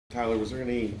Tyler, was there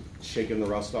any shaking the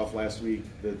rust off last week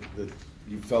that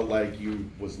you felt like you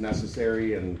was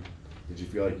necessary, and did you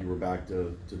feel like you were back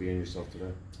to being yourself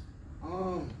today?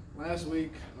 Last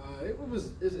week,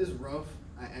 it's rough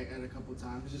at a couple of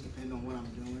times. It just depends on what I'm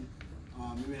doing.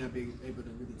 You may not be able to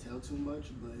really tell too much,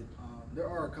 but there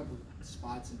are a couple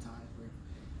spots and times where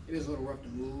it is a little rough to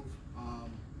move.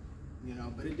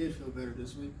 But it did feel better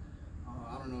this week.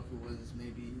 I don't know if it was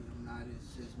maybe not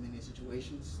as many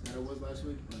situations that it was last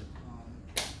week,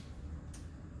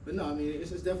 but no, I mean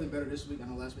it's definitely better this week. I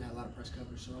know last week had a lot of press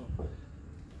coverage, so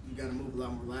you got to move a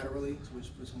lot more laterally,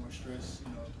 which puts more stress,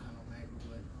 kind of on my ankle.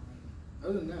 But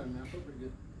other than that, I mean, I feel pretty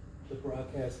good. The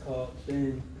broadcast called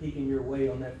Ben peeking your way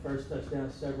on that first touchdown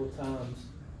several times.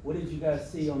 What did you guys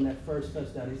see on that first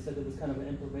touchdown? He said it was kind of an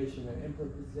improvisation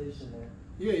there.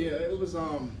 Yeah, it was.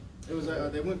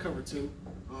 They went cover 2.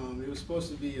 It was supposed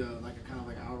to be like a kind of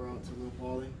like an out route to Will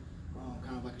Pauling,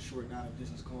 kind of like a short down and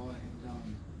distance call.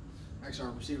 And actually,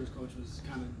 our receivers coach was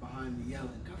kind of behind me yelling,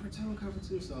 "Cover 2, cover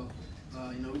 2." So,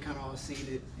 we kind of all seen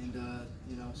it, and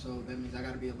so that means I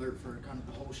got to be alert for kind of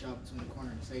the whole shot between the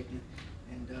corner and the safety.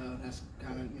 And that's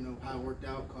kind of how it worked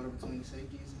out. Caught up between the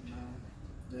safeties and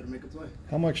let him make a play.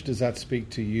 How much does that speak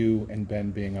to you and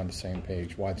Ben being on the same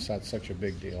page? Why is that such a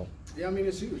big deal? Yeah, I mean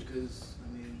it's huge because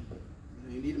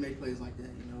you need to make plays like that.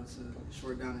 It's a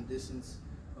short down and distance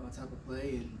type of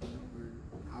play, and we're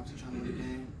obviously trying to win the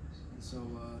game. And so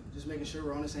just making sure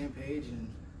we're on the same page and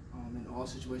in all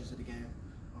situations of the game,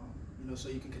 so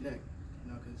you can connect.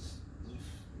 Because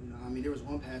there was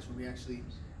one pass where we actually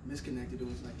misconnected. It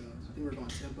was like I think we were going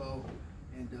tempo,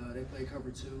 and they played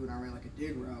cover 2, and I ran like a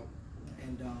dig route,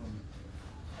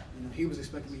 and he was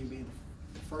expecting me to be in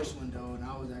the first window, and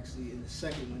I was actually in the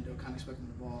second window, kind of expecting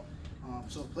the ball.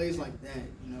 So plays like that,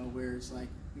 where it's like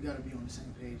you got to be on the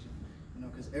same page,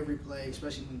 because every play,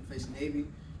 especially when you face Navy,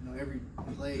 every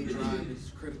play drive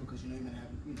is critical because you're going to have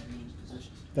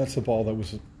positions. That's the ball that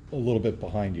was a little bit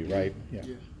behind you, right? Yeah.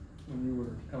 When you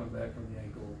were coming back from the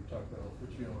ankle, you talked about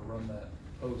what you to run that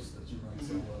post that you run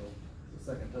so well. The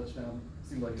second touchdown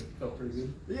seemed like it felt pretty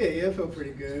good. Yeah, it felt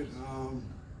pretty good.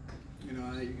 You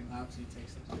can obviously take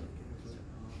stuff,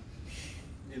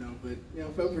 but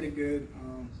it felt pretty good.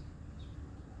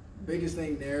 Biggest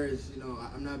thing there is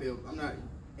I'm not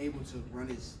able to run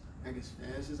as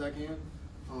fast as I can.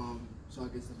 So I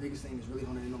guess the biggest thing is really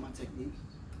honing in on my technique,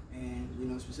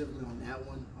 and specifically on that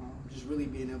one, just really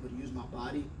being able to use my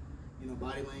body,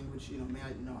 body language.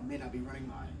 I may not be running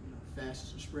my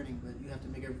fastest or sprinting, but you have to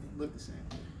make everything look the same.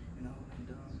 And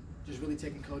just really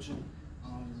taking coaching,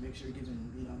 make sure you're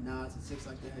giving nods and ticks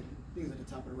like that, things at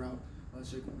the top of the route,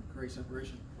 so you can create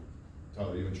separation.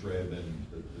 Tyler, you and Trey have been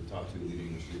the top 2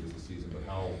 leading receivers this season, but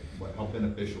how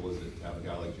beneficial is it to have a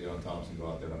guy like Jalen Thompson go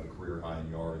out there and have a career high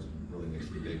in yards and really make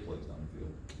some big plays down the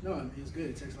field? No, I mean it's good.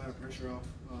 It takes a lot of pressure off.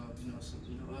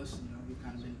 Us. We've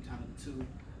kind of been the 2,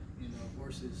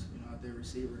 horses, out there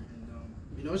receiver,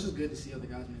 and it's just good to see other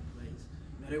guys make plays.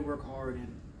 They work hard, and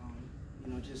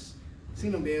just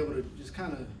seeing them be able to just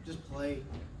kind of play,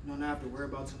 not have to worry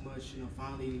about too much.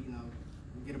 Finally,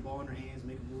 get a ball in their hands,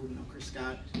 make a move. Chris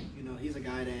Scott, he's a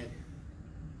guy that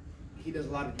he does a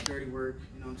lot of the dirty work.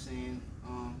 You know what I'm saying?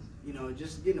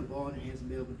 Just getting the ball in their hands and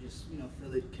be able to just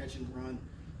feel it, catch and run.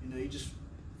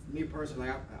 Me personally,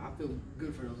 I feel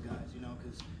good for those guys.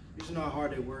 Because you just know how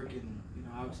hard they work, and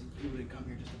obviously people didn't come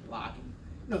here just to block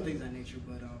and things of that nature.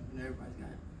 But everybody's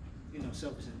got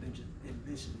selfish ambitions.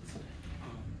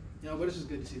 But it's just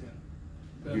good to see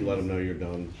that. You let them know you're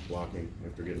done blocking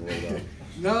after getting rolled up.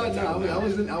 No.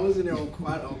 I was in there on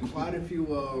quite a few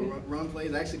run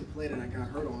plays. Actually, the play that I got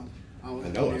hurt on. I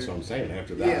know that's what I'm saying.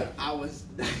 After that, yeah, I was.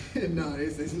 No,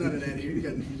 it's none of that here. You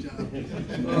got a new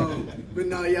job. But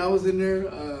no, I was in there.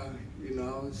 We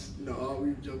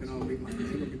were joking all week. Like, they're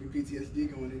gonna give me PTSD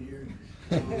going in here.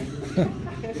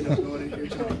 Going in here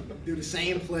trying to do the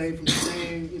same play from the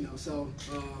same. So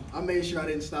I made sure I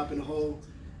didn't stop in the hole.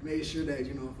 Made sure that if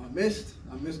I missed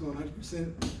going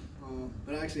 100%.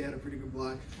 But I actually had a pretty good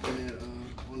block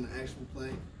on the actual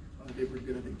play. They were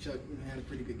good. I think Chuck had a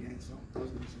pretty good game, so I was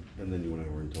going to say. And then you went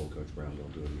over and told Coach Brown,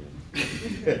 "Don't do it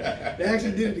again." They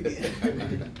actually did it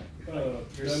again.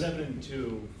 You're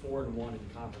 7-2, 4-1 in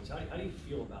conference. How do you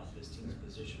feel about this team's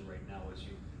position right now as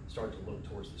you start to look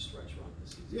towards the stretch run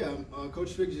this season? Yeah,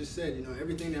 Coach Fick just said,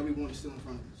 everything that we want is still in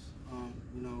front of us.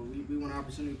 We want an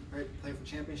opportunity to play for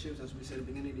championships, as we said at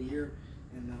the beginning of the year,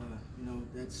 and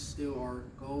that's still our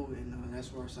goal, and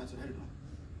that's where our sights are headed on.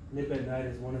 Nip at night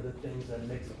is one of the things that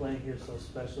makes playing here so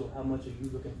special. How much are you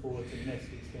looking forward to next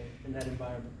week's game in that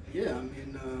environment? Yeah, I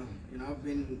mean, I've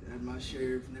been at my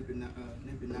share of nip at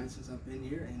night since I've been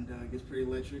here, and it gets pretty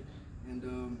electric.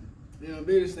 And you know, the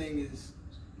biggest thing is,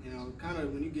 you know, kind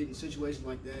of when you get in situations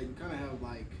like that, you kind of have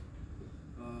like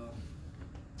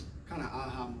kind of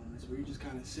aha moments where you just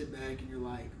kind of sit back and you're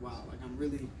like, wow, like I'm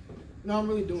really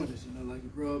doing this. You know, like you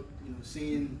grow up, you know,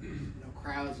 seeing, you know,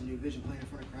 crowds and your vision playing in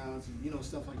front of crowds and, you know,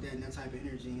 stuff like that and that type of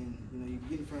energy. And, you know, you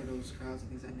get in front of those crowds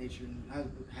and things of that nature and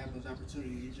have those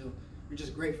opportunities. You're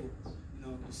just grateful, you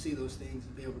know, to see those things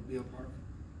and be able to be a part of them.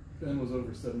 Ben was over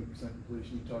 70%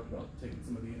 completion. You talked about taking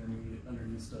some of the intermediate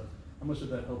underneath stuff. How much did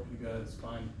that help you guys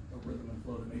find a rhythm and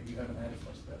flow that maybe you haven't had as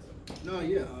much past over? No,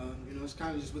 yeah, you know, it's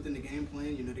kind of just within the game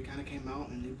plan. You know, they kind of came out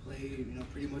and they played, you know,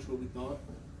 pretty much what we thought.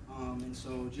 And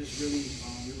so just really,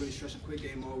 we're really stressing quick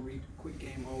game all week.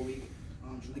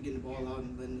 Just really getting the ball out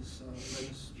and letting us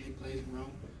make plays and run.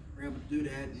 We're able to do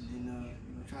that, and then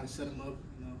you know, try to set them up.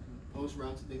 You know, post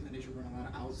routes and things like that. They run a lot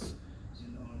of outs.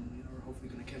 You know, we're hopefully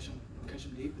going to catch them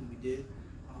deep, and we did.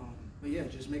 But yeah,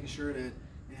 just making sure that.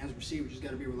 And as a receiver, just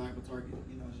got to be a reliable target.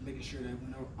 You know, just making sure that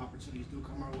when opportunities do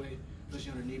come our way,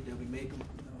 especially underneath, that we make them.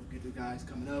 You know, get the guys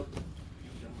coming up, and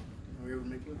you know, we're able to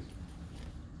make plays.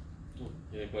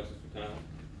 Any questions for Tyler?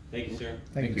 Thank you, sir.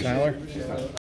 Thank you, Tyler.